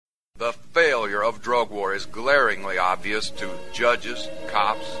The failure of drug war is glaringly obvious to judges,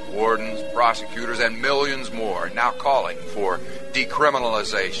 cops, wardens, prosecutors, and millions more now calling for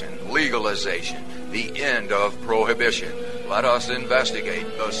decriminalization, legalization, the end of prohibition. Let us investigate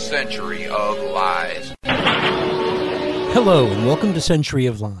the century of lies. Hello and welcome to Century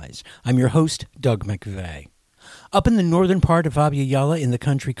of Lies. I'm your host, Doug McVeigh. Up in the northern part of Abya in the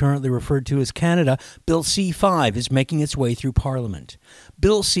country currently referred to as Canada, Bill C-5 is making its way through Parliament.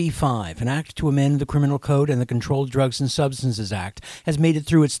 Bill C-5, an act to amend the Criminal Code and the Controlled Drugs and Substances Act, has made it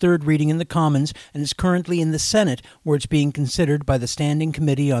through its third reading in the Commons and is currently in the Senate, where it's being considered by the Standing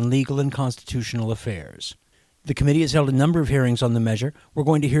Committee on Legal and Constitutional Affairs. The committee has held a number of hearings on the measure. We're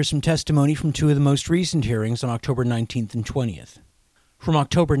going to hear some testimony from two of the most recent hearings on October 19th and 20th. From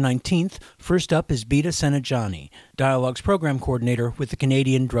October 19th, first up is Bita Senajani, Dialogue's program coordinator with the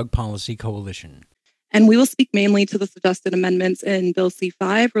Canadian Drug Policy Coalition. And we will speak mainly to the suggested amendments in Bill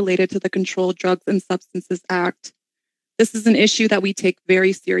C-5 related to the Controlled Drugs and Substances Act. This is an issue that we take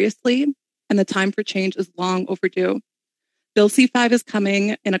very seriously, and the time for change is long overdue. Bill C-5 is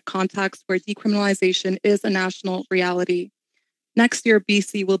coming in a context where decriminalization is a national reality. Next year,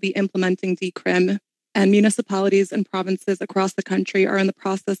 BC will be implementing decrim, and municipalities and provinces across the country are in the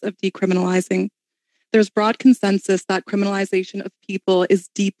process of decriminalizing. There's broad consensus that criminalization of people is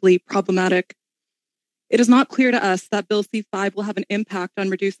deeply problematic. It is not clear to us that Bill C-5 will have an impact on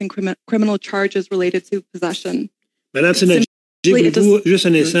reducing criminal charges related to possession. Madame Senajani, voulez-vous juste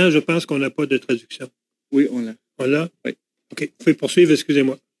un instant, je pense qu'on n'a pas de traduction. Oui, on l'a. On l'a? Oui. OK, vous pouvez poursuivre,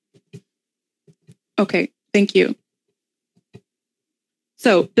 excusez-moi. Okay, thank you.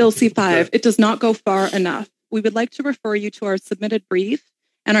 So, Bill C-5, it does not go far enough. We would like to refer you to our submitted brief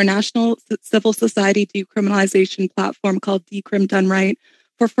and our National Civil Society Decriminalization platform called Decrim Done Right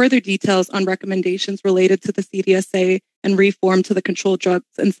for further details on recommendations related to the CDSA and reform to the Controlled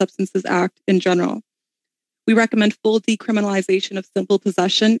Drugs and Substances Act in general. We recommend full decriminalization of simple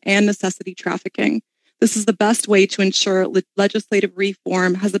possession and necessity trafficking. This is the best way to ensure legislative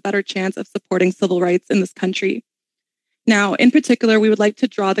reform has a better chance of supporting civil rights in this country. Now, in particular, we would like to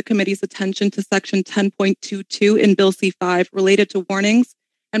draw the committee's attention to Section 10.22 in Bill C-5 related to warnings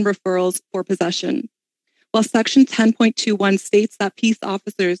and referrals for possession. While Section 10.21 states that peace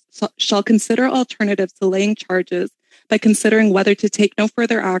officers shall consider alternatives to laying charges by considering whether to take no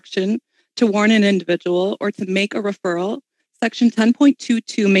further action, to warn an individual, or to make a referral, Section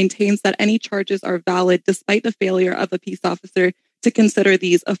 10.22 maintains that any charges are valid despite the failure of a peace officer to consider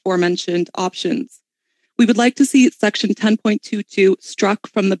these aforementioned options. We would like to see Section 10.22 struck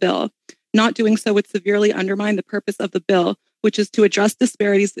from the bill. Not doing so would severely undermine the purpose of the bill, which is to address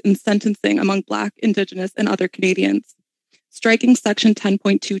disparities in sentencing among Black, Indigenous, and other Canadians. Striking Section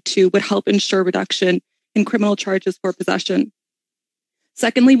 10.22 would help ensure reduction in criminal charges for possession.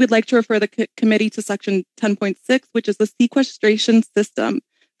 Secondly, we'd like to refer the committee to Section 10.6, which is the sequestration system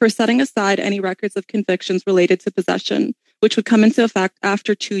for setting aside any records of convictions related to possession, which would come into effect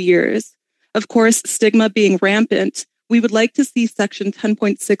after 2 years. Of course, stigma being rampant, we would like to see Section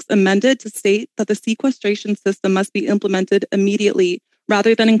 10.6 amended to state that the sequestration system must be implemented immediately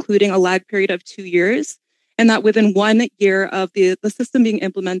rather than including a lag period of 2 years, and that within 1 year of the system being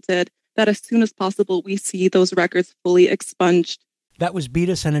implemented, that as soon as possible, we see those records fully expunged. That was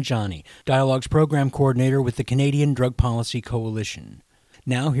Bita Senajani, Dialogue's program coordinator with the Canadian Drug Policy Coalition.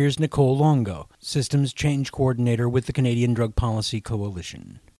 Now here's Nicole Longo, Systems Change Coordinator with the Canadian Drug Policy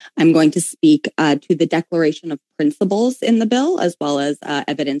Coalition. I'm going to speak to the declaration of principles in the bill, as well as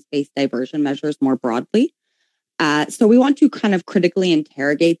evidence-based diversion measures more broadly. So we want to kind of critically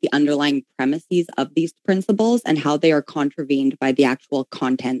interrogate the underlying premises of these principles and how they are contravened by the actual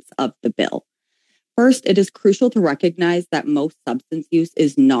contents of the bill. First, it is crucial to recognize that most substance use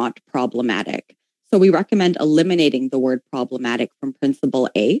is not problematic. So we recommend eliminating the word problematic from Principle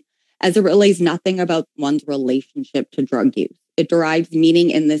A, as it relays nothing about one's relationship to drug use. It derives meaning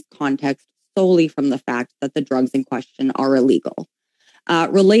in this context solely from the fact that the drugs in question are illegal.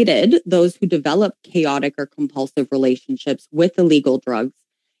 Related, those who develop chaotic or compulsive relationships with illegal drugs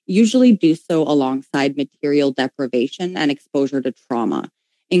usually do so alongside material deprivation and exposure to trauma,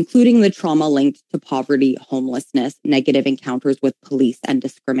 including the trauma linked to poverty, homelessness, negative encounters with police, and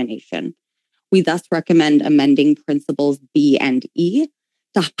discrimination. We thus recommend amending Principles B and E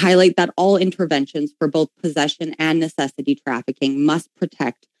to highlight that all interventions for both possession and necessity trafficking must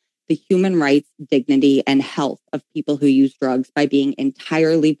protect the human rights, dignity, and health of people who use drugs by being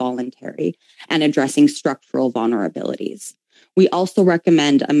entirely voluntary and addressing structural vulnerabilities. We also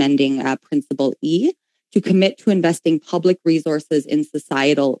recommend amending Principle E to commit to investing public resources in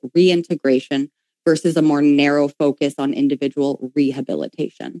societal reintegration versus a more narrow focus on individual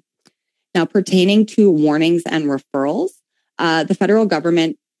rehabilitation. Now, pertaining to warnings and referrals, the federal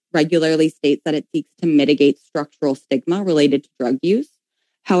government regularly states that it seeks to mitigate structural stigma related to drug use.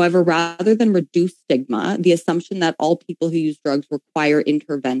 However, rather than reduce stigma, the assumption that all people who use drugs require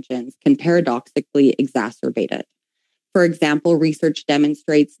interventions can paradoxically exacerbate it. For example, research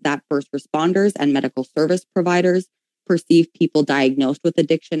demonstrates that first responders and medical service providers perceive people diagnosed with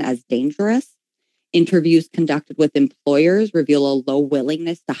addiction as dangerous. Interviews conducted with employers reveal a low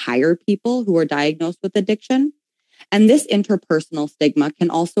willingness to hire people who are diagnosed with addiction. And this interpersonal stigma can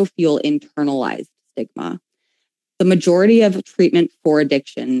also fuel internalized stigma. The majority of treatment for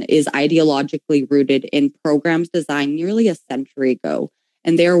addiction is ideologically rooted in programs designed nearly a century ago,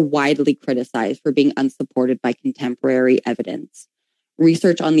 and they are widely criticized for being unsupported by contemporary evidence.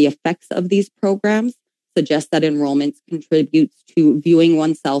 Research on the effects of these programs suggests that enrollment contributes to viewing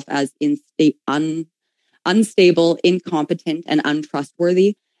oneself as unstable, incompetent, and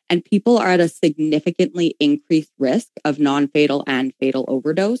untrustworthy, and people are at a significantly increased risk of non-fatal and fatal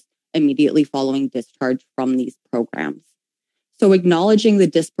overdose immediately following discharge from these programs. So acknowledging the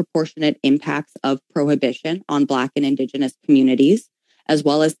disproportionate impacts of prohibition on Black and Indigenous communities, as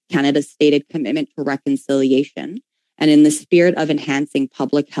well as Canada's stated commitment to reconciliation, and in the spirit of enhancing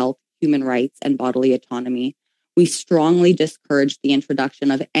public health, human rights, and bodily autonomy, we strongly discourage the introduction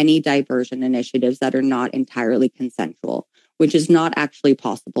of any diversion initiatives that are not entirely consensual, which is not actually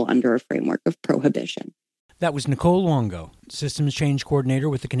possible under a framework of prohibition. That was Nicole Longo, Systems Change Coordinator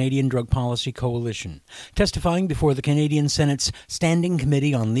with the Canadian Drug Policy Coalition, testifying before the Canadian Senate's Standing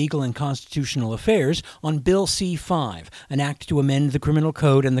Committee on Legal and Constitutional Affairs on Bill C-5, an act to amend the Criminal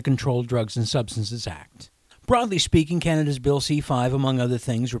Code and the Controlled Drugs and Substances Act. Broadly speaking, Canada's Bill C-5, among other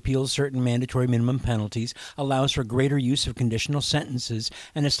things, repeals certain mandatory minimum penalties, allows for greater use of conditional sentences,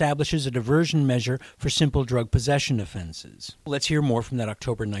 and establishes a diversion measure for simple drug possession offenses. Let's hear more from that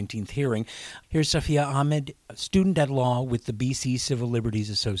October 19th hearing. Here's Safia Ahmed, student at law with the BC Civil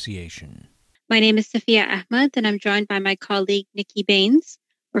Liberties Association. My name is Safia Ahmed, and I'm joined by my colleague Nikki Baines.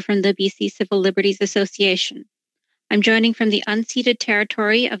 We're from the BC Civil Liberties Association. I'm joining from the unceded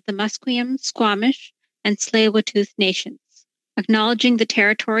territory of the Musqueam, Squamish, and Tsleil-Waututh nations. Acknowledging the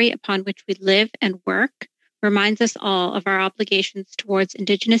territory upon which we live and work reminds us all of our obligations towards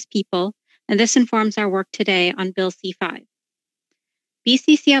Indigenous people, and this informs our work today on Bill C-5.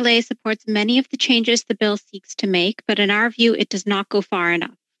 BCCLA supports many of the changes the bill seeks to make, but in our view, it does not go far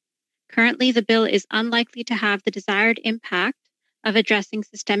enough. Currently, the bill is unlikely to have the desired impact of addressing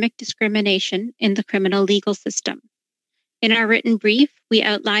systemic discrimination in the criminal legal system. In our written brief, we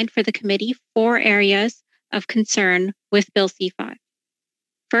outlined for the committee 4 areas of concern with Bill C-5.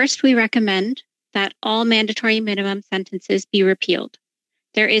 First, we recommend that all mandatory minimum sentences be repealed.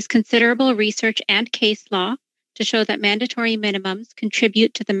 There is considerable research and case law to show that mandatory minimums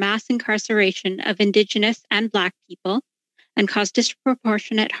contribute to the mass incarceration of Indigenous and Black people and cause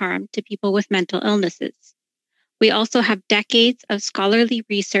disproportionate harm to people with mental illnesses. We also have decades of scholarly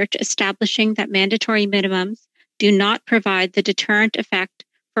research establishing that mandatory minimums do not provide the deterrent effect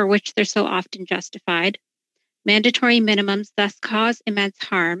for which they're so often justified. Mandatory minimums thus cause immense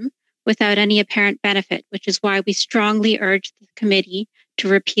harm without any apparent benefit, which is why we strongly urge the committee to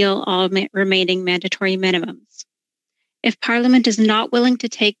repeal all remaining mandatory minimums. If Parliament is not willing to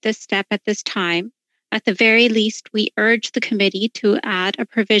take this step at this time, at the very least, we urge the committee to add a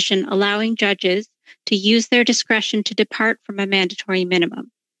provision allowing judges to use their discretion to depart from a mandatory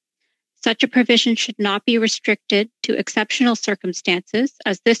minimum. Such a provision should not be restricted to exceptional circumstances,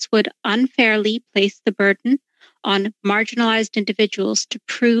 as this would unfairly place the burden on marginalized individuals to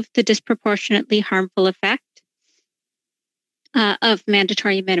prove the disproportionately harmful effect of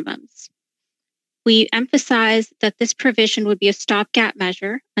mandatory minimums. We emphasize that this provision would be a stopgap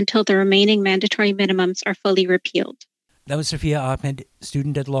measure until the remaining mandatory minimums are fully repealed. That was Safia Ahmed,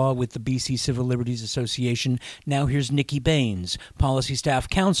 student at law with the BC Civil Liberties Association. Now here's Nikki Baines, Policy Staff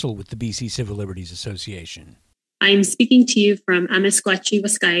Counsel with the BC Civil Liberties Association. I'm speaking to you from Amiskwachie,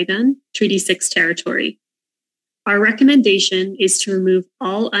 Waskahikan, Treaty 6 territory. Our recommendation is to remove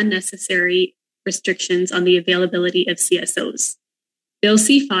all unnecessary restrictions on the availability of CSOs. Bill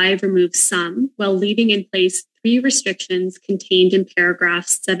C-5 removes some while leaving in place 3 restrictions contained in paragraph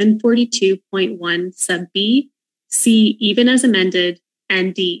 742.1 sub B, C, even as amended,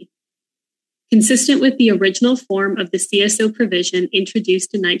 and D. Consistent with the original form of the CSO provision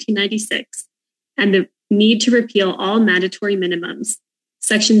introduced in 1996 and the need to repeal all mandatory minimums,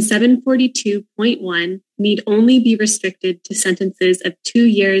 Section 742.1 need only be restricted to sentences of 2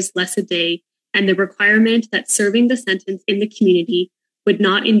 years less a day and the requirement that serving the sentence in the community would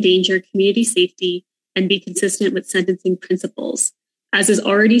not endanger community safety and be consistent with sentencing principles, as is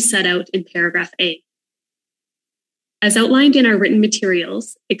already set out in paragraph A. As outlined in our written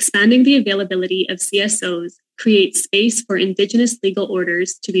materials, expanding the availability of CSOs creates space for Indigenous legal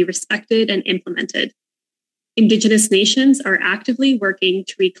orders to be respected and implemented. Indigenous nations are actively working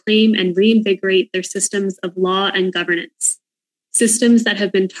to reclaim and reinvigorate their systems of law and governance, systems that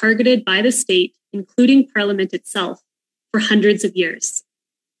have been targeted by the state, including Parliament itself, for hundreds of years.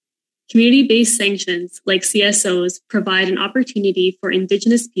 Community-based sanctions like CSOs provide an opportunity for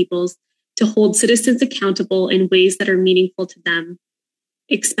Indigenous peoples to hold citizens accountable in ways that are meaningful to them.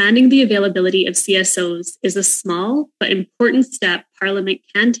 Expanding the availability of CSOs is a small but important step Parliament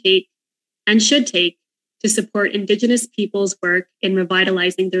can take and should take to support Indigenous peoples' work in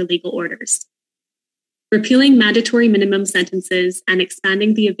revitalizing their legal orders. Repealing mandatory minimum sentences and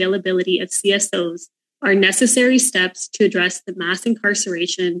expanding the availability of CSOs are necessary steps to address the mass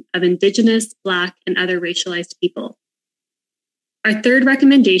incarceration of Indigenous, Black, and other racialized people. Our third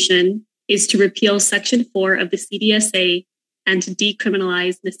recommendation is to repeal Section 4 of the CDSA and to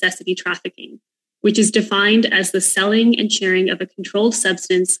decriminalize necessity trafficking, which is defined as the selling and sharing of a controlled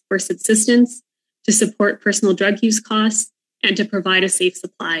substance for subsistence, to support personal drug use costs, and to provide a safe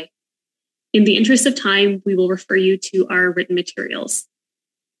supply. In the interest of time, we will refer you to our written materials.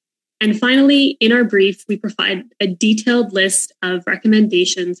 And finally, in our brief, we provide a detailed list of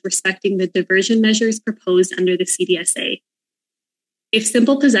recommendations respecting the diversion measures proposed under the CDSA. If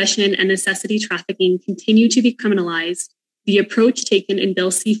simple possession and necessity trafficking continue to be criminalized, the approach taken in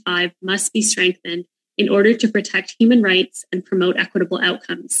Bill C-5 must be strengthened in order to protect human rights and promote equitable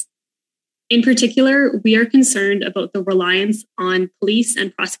outcomes. In particular, we are concerned about the reliance on police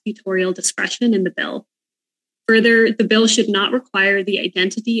and prosecutorial discretion in the bill. Further, the bill should not require the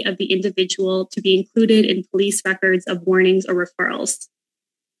identity of the individual to be included in police records of warnings or referrals.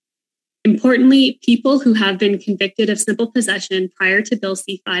 Importantly, people who have been convicted of simple possession prior to Bill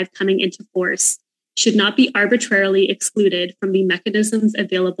C-5 coming into force should not be arbitrarily excluded from the mechanisms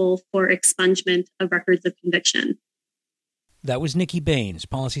available for expungement of records of conviction. That was Nikki Baines,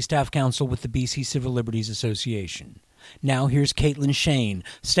 Policy Staff Counsel with the BC Civil Liberties Association. Now here's Caitlin Shane,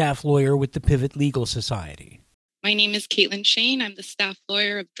 staff lawyer with the Pivot Legal Society. My name is Caitlin Shane. I'm the staff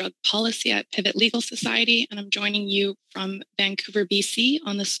lawyer of drug policy at Pivot Legal Society, and I'm joining you from Vancouver, BC,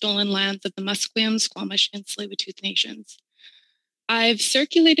 on the stolen lands of the Musqueam, Squamish, and Tsleil-Waututh Nations. I've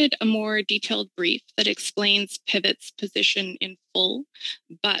circulated a more detailed brief that explains Pivot's position in full,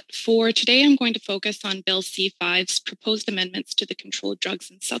 but for today, I'm going to focus on Bill C-5's proposed amendments to the Controlled Drugs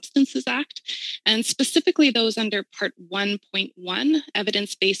and Substances Act, and specifically those under Part 1.1,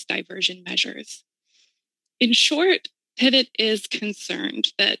 Evidence-Based Diversion Measures. In short, Pivot is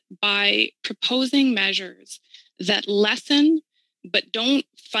concerned that by proposing measures that lessen but don't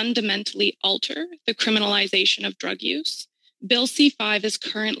fundamentally alter the criminalization of drug use, Bill C-5 is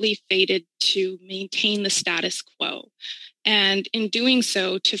currently fated to maintain the status quo, and in doing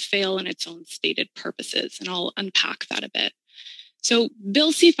so, to fail in its own stated purposes, and I'll unpack that a bit. So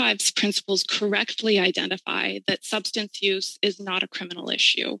Bill C-5's principles correctly identify that substance use is not a criminal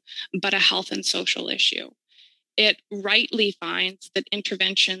issue, but a health and social issue. It rightly finds that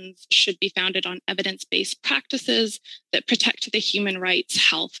interventions should be founded on evidence-based practices that protect the human rights,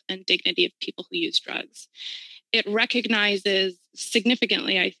 health, and dignity of people who use drugs. It recognizes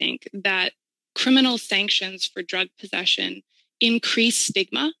significantly, I think, that criminal sanctions for drug possession increase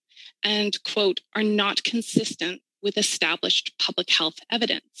stigma and, quote, are not consistent with established public health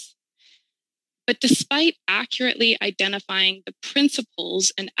evidence. But despite accurately identifying the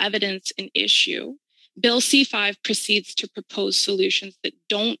principles and evidence in issue, Bill C-5 proceeds to propose solutions that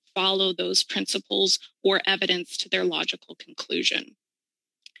don't follow those principles or evidence to their logical conclusion.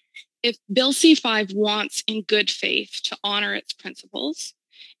 If Bill C-5 wants in good faith to honor its principles,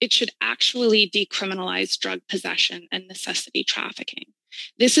 it should actually decriminalize drug possession and necessity trafficking.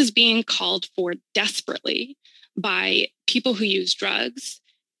 This is being called for desperately by people who use drugs,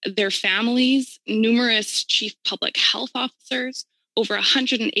 their families, numerous chief public health officers, over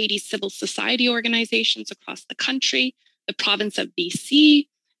 180 civil society organizations across the country, the province of BC,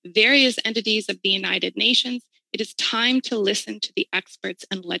 various entities of the United Nations. It is time to listen to the experts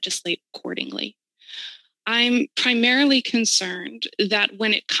and legislate accordingly. I'm primarily concerned that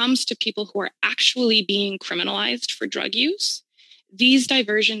when it comes to people who are actually being criminalized for drug use, these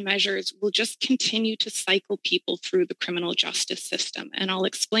diversion measures will just continue to cycle people through the criminal justice system, and I'll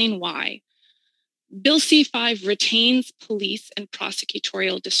explain why. Bill C-5 retains police and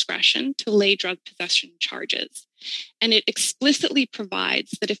prosecutorial discretion to lay drug possession charges, and it explicitly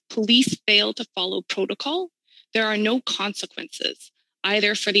provides that if police fail to follow protocol, there are no consequences,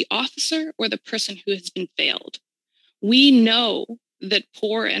 either for the officer or the person who has been failed. We know that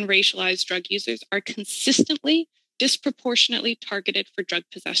poor and racialized drug users are consistently disproportionately targeted for drug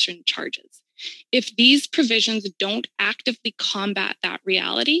possession charges. If these provisions don't actively combat that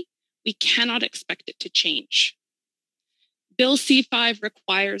reality, we cannot expect it to change. Bill C-5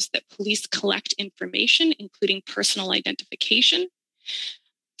 requires that police collect information, including personal identification,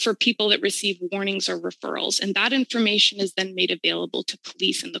 for people that receive warnings or referrals, and that information is then made available to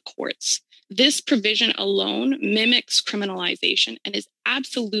police and the courts. This provision alone mimics criminalization and is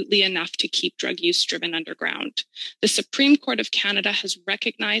absolutely enough to keep drug use driven underground. The Supreme Court of Canada has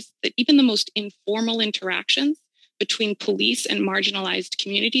recognized that even the most informal interactions between police and marginalized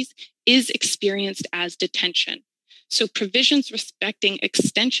communities is experienced as detention. So provisions respecting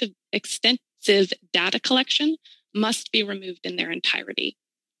extensive data collection must be removed in their entirety.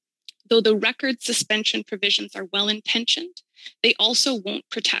 Though the record suspension provisions are well-intentioned, they also won't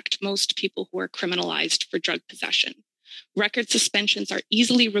protect most people who are criminalized for drug possession. Record suspensions are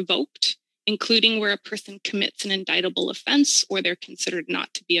easily revoked, including where a person commits an indictable offense or they're considered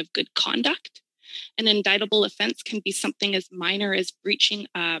not to be of good conduct. An indictable offense can be something as minor as breaching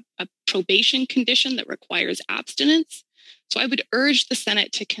a probation condition that requires abstinence. So I would urge the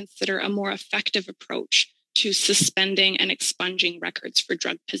Senate to consider a more effective approach to suspending and expunging records for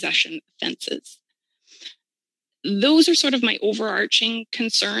drug possession offenses. Those are sort of my overarching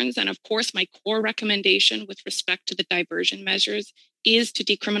concerns. And of course, my core recommendation with respect to the diversion measures is to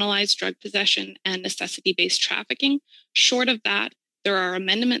decriminalize drug possession and necessity-based trafficking. Short of that, there are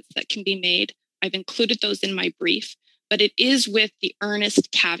amendments that can be made. I've included those in my brief, but it is with the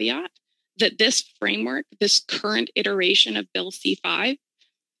earnest caveat that this framework, this current iteration of Bill C-5,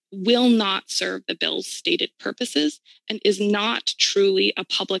 will not serve the bill's stated purposes and is not truly a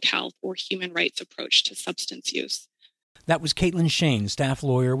public health or human rights approach to substance use. That was Caitlin Shane, staff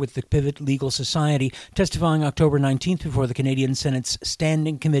lawyer with the Pivot Legal Society, testifying October 19th before the Canadian Senate's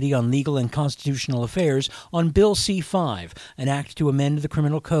Standing Committee on Legal and Constitutional Affairs on Bill C-5, an act to amend the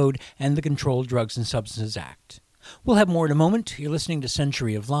Criminal Code and the Controlled Drugs and Substances Act. We'll have more in a moment. You're listening to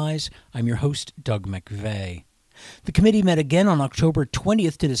Century of Lies. I'm your host, Doug McVeigh. The committee met again on October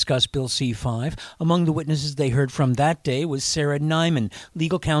 20th to discuss Bill C-5. Among the witnesses they heard from that day was Sarah Nyman,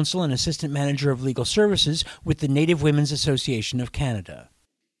 legal counsel and assistant manager of legal services with the Native Women's Association of Canada.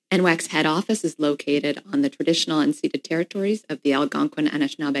 NWAC's head office is located on the traditional unceded territories of the Algonquin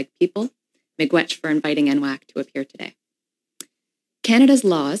Anishinaabe people. Miigwech for inviting NWAC to appear today. Canada's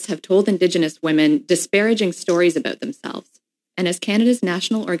laws have told Indigenous women disparaging stories about themselves. And as Canada's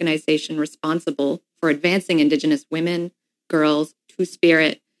national organization responsible for advancing Indigenous women, girls,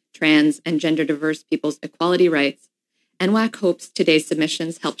 Two-Spirit, trans, and gender-diverse people's equality rights, NWAC hopes today's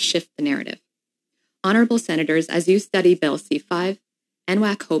submissions help shift the narrative. Honorable Senators, as you study Bill C-5,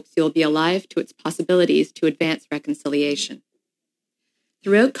 NWAC hopes you'll be alive to its possibilities to advance reconciliation.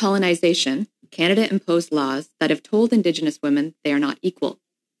 Throughout colonization, Canada imposed laws that have told Indigenous women they are not equal.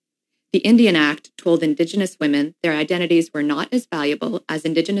 The Indian Act told Indigenous women their identities were not as valuable as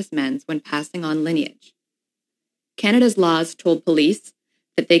Indigenous men's when passing on lineage. Canada's laws told police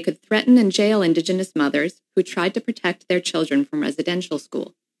that they could threaten and jail Indigenous mothers who tried to protect their children from residential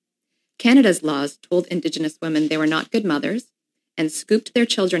school. Canada's laws told Indigenous women they were not good mothers and scooped their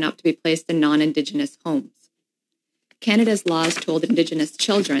children up to be placed in non-Indigenous homes. Canada's laws told Indigenous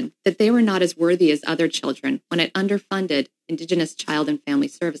children that they were not as worthy as other children when it underfunded Indigenous child and family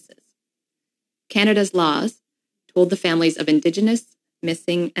services. Canada's laws told the families of Indigenous,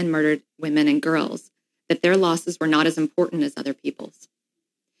 missing, and murdered women and girls that their losses were not as important as other people's.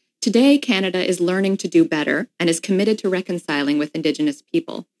 Today, Canada is learning to do better and is committed to reconciling with Indigenous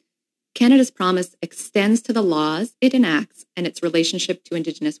people. Canada's promise extends to the laws it enacts and its relationship to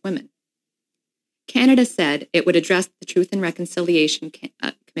Indigenous women. Canada said it would address the Truth and Reconciliation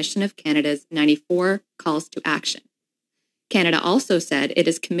Commission of Canada's 94 calls to action. Canada also said it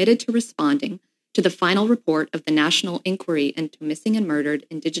is committed to responding to the final report of the National Inquiry into Missing and Murdered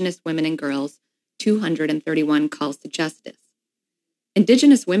Indigenous Women and Girls, 231 calls to justice.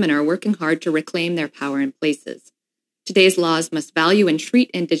 Indigenous women are working hard to reclaim their power and places. Today's laws must value and treat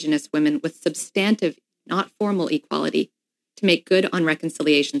Indigenous women with substantive, not formal equality to make good on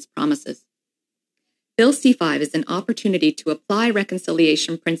reconciliation's promises. Bill C-5 is an opportunity to apply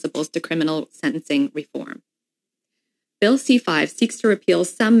reconciliation principles to criminal sentencing reform. Bill C-5 seeks to repeal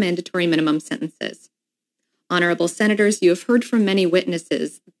some mandatory minimum sentences. Honorable Senators, you have heard from many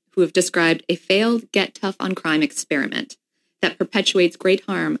witnesses who have described a failed get tough on crime experiment that perpetuates great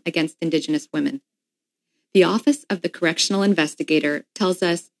harm against Indigenous women. The Office of the Correctional Investigator tells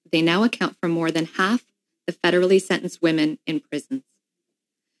us they now account for more than half the federally sentenced women in prisons.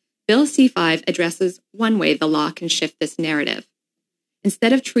 Bill C-5 addresses one way the law can shift this narrative.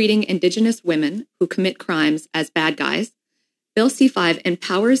 Instead of treating Indigenous women who commit crimes as bad guys, Bill C-5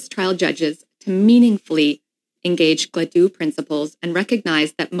 empowers trial judges to meaningfully engage GLADU principles and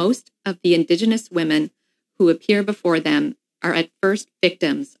recognize that most of the Indigenous women who appear before them are at first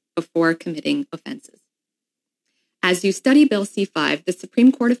victims before committing offenses. As you study Bill C-5, the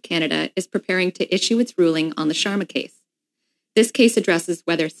Supreme Court of Canada is preparing to issue its ruling on the Sharma case. This case addresses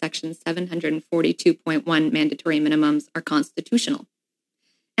whether Section 742.1 mandatory minimums are constitutional.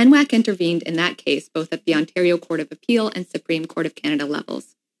 NWAC intervened in that case both at the Ontario Court of Appeal and Supreme Court of Canada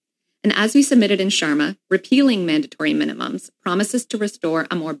levels. And as we submitted in Sharma, repealing mandatory minimums promises to restore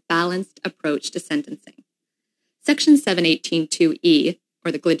a more balanced approach to sentencing. Section 718.2e,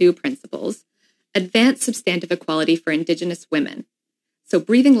 or the GLADU principles, advance substantive equality for Indigenous women. So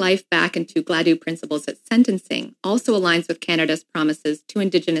breathing life back into GLADU principles at sentencing also aligns with Canada's promises to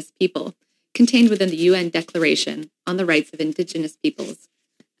Indigenous people contained within the UN Declaration on the Rights of Indigenous Peoples,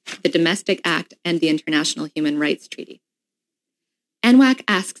 the Domestic Act, and the International Human Rights Treaty. NWAC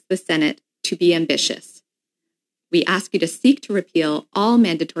asks the Senate to be ambitious. We ask you to seek to repeal all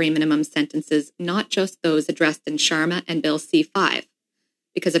mandatory minimum sentences, not just those addressed in Sharma and Bill C-5,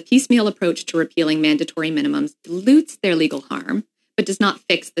 because a piecemeal approach to repealing mandatory minimums dilutes their legal harm, but does not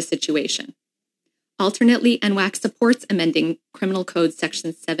fix the situation. Alternately, NWAC supports amending Criminal Code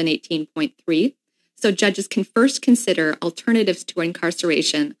Section 718.3 so judges can first consider alternatives to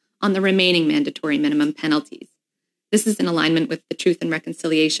incarceration on the remaining mandatory minimum penalties. This is in alignment with the Truth and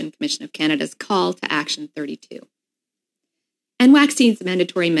Reconciliation Commission of Canada's call to Action 32. NWAC sees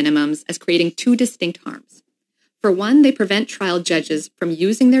mandatory minimums as creating two distinct harms. For one, they prevent trial judges from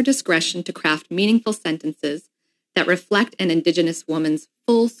using their discretion to craft meaningful sentences that reflect an Indigenous woman's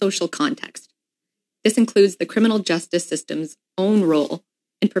full social context. This includes the criminal justice system's own role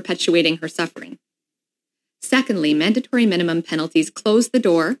in perpetuating her suffering. Secondly, mandatory minimum penalties close the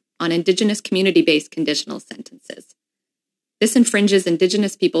door on Indigenous community-based conditional sentences. This infringes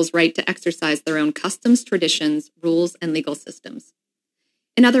Indigenous people's right to exercise their own customs, traditions, rules, and legal systems.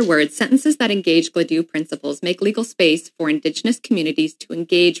 In other words, sentences that engage GLADU principles make legal space for Indigenous communities to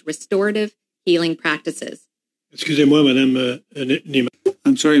engage restorative healing practices. Excusez-moi, Madame Niemann.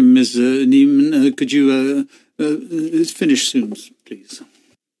 I'm sorry, Ms. Niemann. Could you finish soon, please?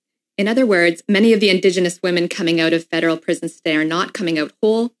 In other words, many of the Indigenous women coming out of federal prisons today are not coming out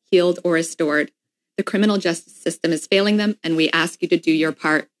whole, healed, or restored. The criminal justice system is failing them, and we ask you to do your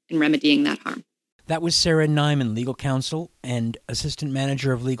part in remedying that harm. That was Sarah Nyman, legal counsel and assistant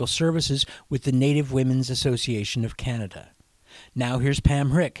manager of legal services with the Native Women's Association of Canada. Now here's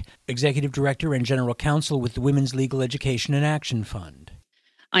Pam Hrick, executive director and general counsel with the Women's Legal Education and Action Fund.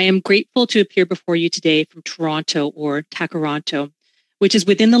 I am grateful to appear before you today from Toronto, or Takaranto, which is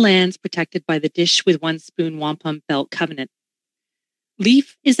within the lands protected by the Dish with One Spoon Wampum Belt Covenant.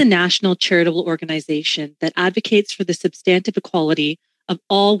 LEAF is a national charitable organization that advocates for the substantive equality of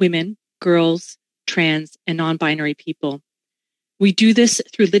all women, girls, trans, and non-binary people. We do this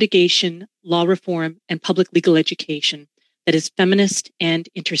through litigation, law reform, and public legal education that is feminist and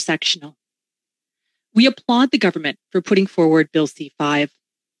intersectional. We applaud the government for putting forward Bill C-5.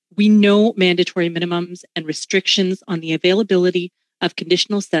 We know mandatory minimums and restrictions on the availability of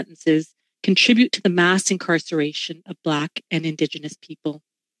conditional sentences contribute to the mass incarceration of Black and Indigenous people.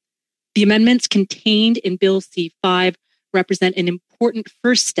 The amendments contained in Bill C-5 represent an important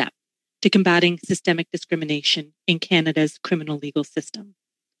first step to combating systemic discrimination in Canada's criminal legal system.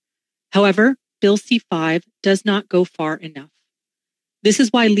 However, Bill C-5 does not go far enough. This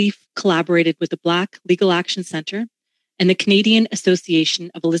is why LEAF collaborated with the Black Legal Action Centre and the Canadian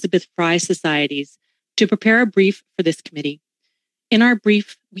Association of Elizabeth Fry Societies to prepare a brief for this committee. In our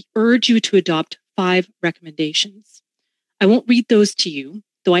brief, we urge you to adopt 5 recommendations. I won't read those to you,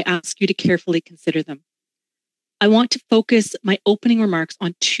 though I ask you to carefully consider them. I want to focus my opening remarks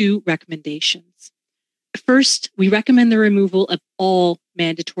on 2 recommendations. First, we recommend the removal of all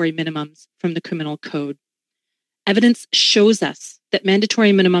mandatory minimums from the criminal code. Evidence shows us that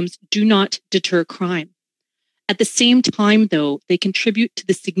mandatory minimums do not deter crime. At the same time, though, they contribute to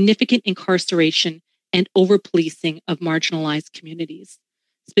the significant incarceration and over-policing of marginalized communities,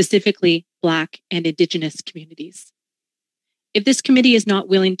 specifically Black and Indigenous communities. If this committee is not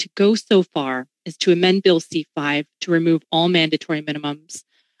willing to go so far as to amend Bill C-5 to remove all mandatory minimums,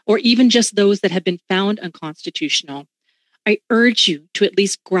 or even just those that have been found unconstitutional, I urge you to at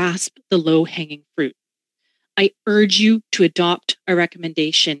least grasp the low-hanging fruit. I urge you to adopt a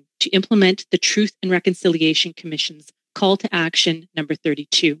recommendation to implement the Truth and Reconciliation Commission's Call to Action number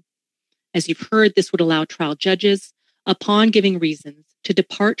 32. As you've heard, this would allow trial judges, upon giving reasons, to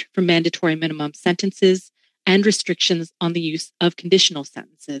depart from mandatory minimum sentences and restrictions on the use of conditional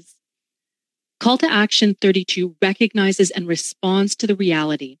sentences. Call to Action 32 recognizes and responds to the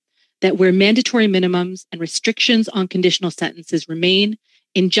reality that where mandatory minimums and restrictions on conditional sentences remain,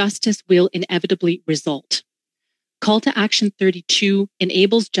 injustice will inevitably result. Call to Action 32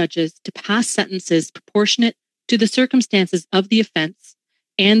 enables judges to pass sentences proportionate to the circumstances of the offense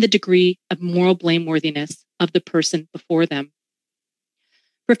and the degree of moral blameworthiness of the person before them.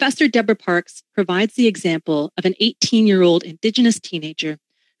 Professor Deborah Parks provides the example of an 18-year-old Indigenous teenager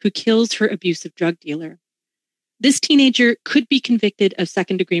who kills her abusive drug dealer. This teenager could be convicted of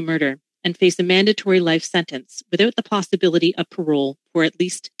second-degree murder and face a mandatory life sentence without the possibility of parole for at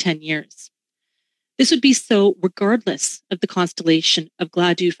least 10 years. This would be so regardless of the constellation of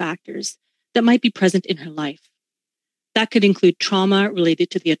Gladue factors that might be present in her life. That could include trauma related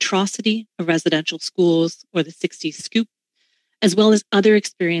to the atrocity of residential schools or the 60s scoop, as well as other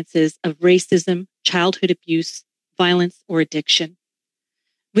experiences of racism, childhood abuse, violence, or addiction.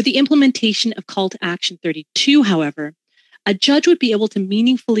 With the implementation of Call to Action 32, however, a judge would be able to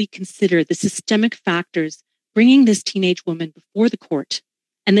meaningfully consider the systemic factors bringing this teenage woman before the court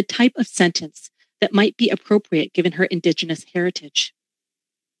and the type of sentence that might be appropriate given her Indigenous heritage.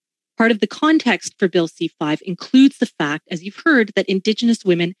 Part of the context for Bill C-5 includes the fact, as you've heard, that Indigenous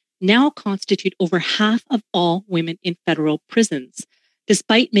women now constitute over half of all women in federal prisons,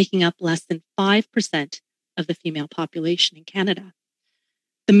 despite making up less than 5% of the female population in Canada.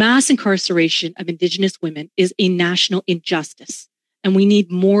 The mass incarceration of Indigenous women is a national injustice, and we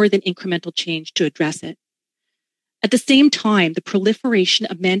need more than incremental change to address it. At the same time, the proliferation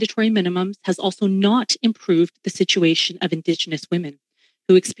of mandatory minimums has also not improved the situation of Indigenous women,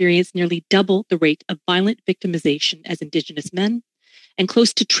 who experience nearly double the rate of violent victimization as Indigenous men and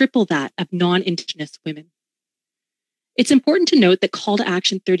close to triple that of non-Indigenous women. It's important to note that Call to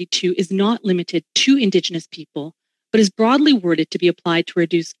Action 32 is not limited to Indigenous people, but is broadly worded to be applied to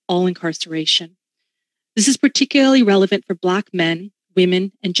reduce all incarceration. This is particularly relevant for Black men,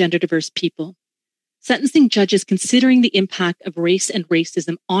 women, and gender-diverse people. Sentencing judges considering the impact of race and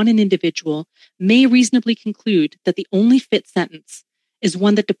racism on an individual may reasonably conclude that the only fit sentence is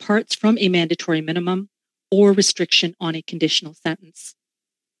one that departs from a mandatory minimum or restriction on a conditional sentence.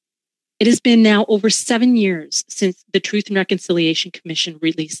 It has been now over 7 years since the Truth and Reconciliation Commission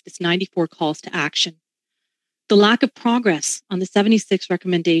released its 94 calls to action. The lack of progress on the 76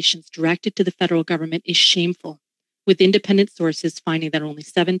 recommendations directed to the federal government is shameful, with independent sources finding that only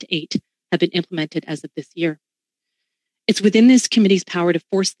 7 to 8 have been implemented as of this year. It's within this committee's power to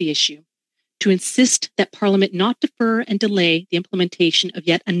force the issue, to insist that Parliament not defer and delay the implementation of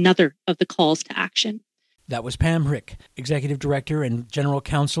yet another of the calls to action. That was Pam Rick, Executive Director and General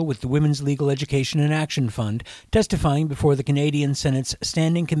Counsel with the Women's Legal Education and Action Fund, testifying before the Canadian Senate's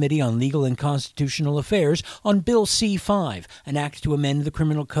Standing Committee on Legal and Constitutional Affairs on Bill C-5, an act to amend the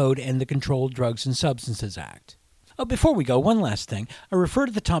Criminal Code and the Controlled Drugs and Substances Act. Oh, before we go, one last thing. I referred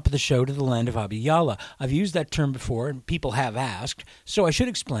at the top of the show to the land of Abya. I've used that term before, and people have asked, so I should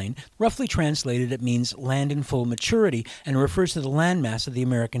explain. Roughly translated, it means land in full maturity, and refers to the landmass of the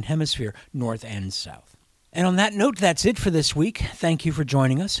American hemisphere, north and south. And on that note, that's it for this week. Thank you for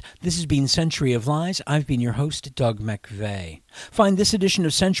joining us. This has been Century of Lies. I've been your host, Doug McVeigh. Find this edition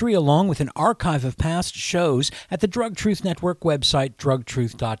of Century along with an archive of past shows at the Drug Truth Network website,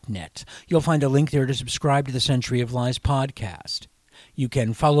 drugtruth.net. You'll find a link there to subscribe to the Century of Lies podcast. You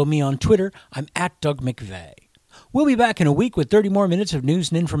can follow me on Twitter. I'm at Doug McVeigh. We'll be back in a week with 30 more minutes of news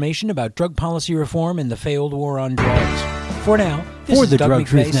and information about drug policy reform and the failed war on drugs. For now, for the Drug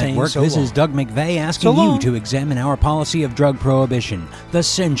Truth Network, this is Doug McVeigh asking you to examine our policy of drug prohibition, the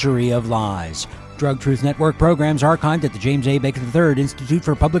Century of Lies. Drug Truth Network programs archived at the James A. Baker III Institute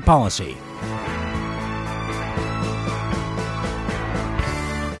for Public Policy.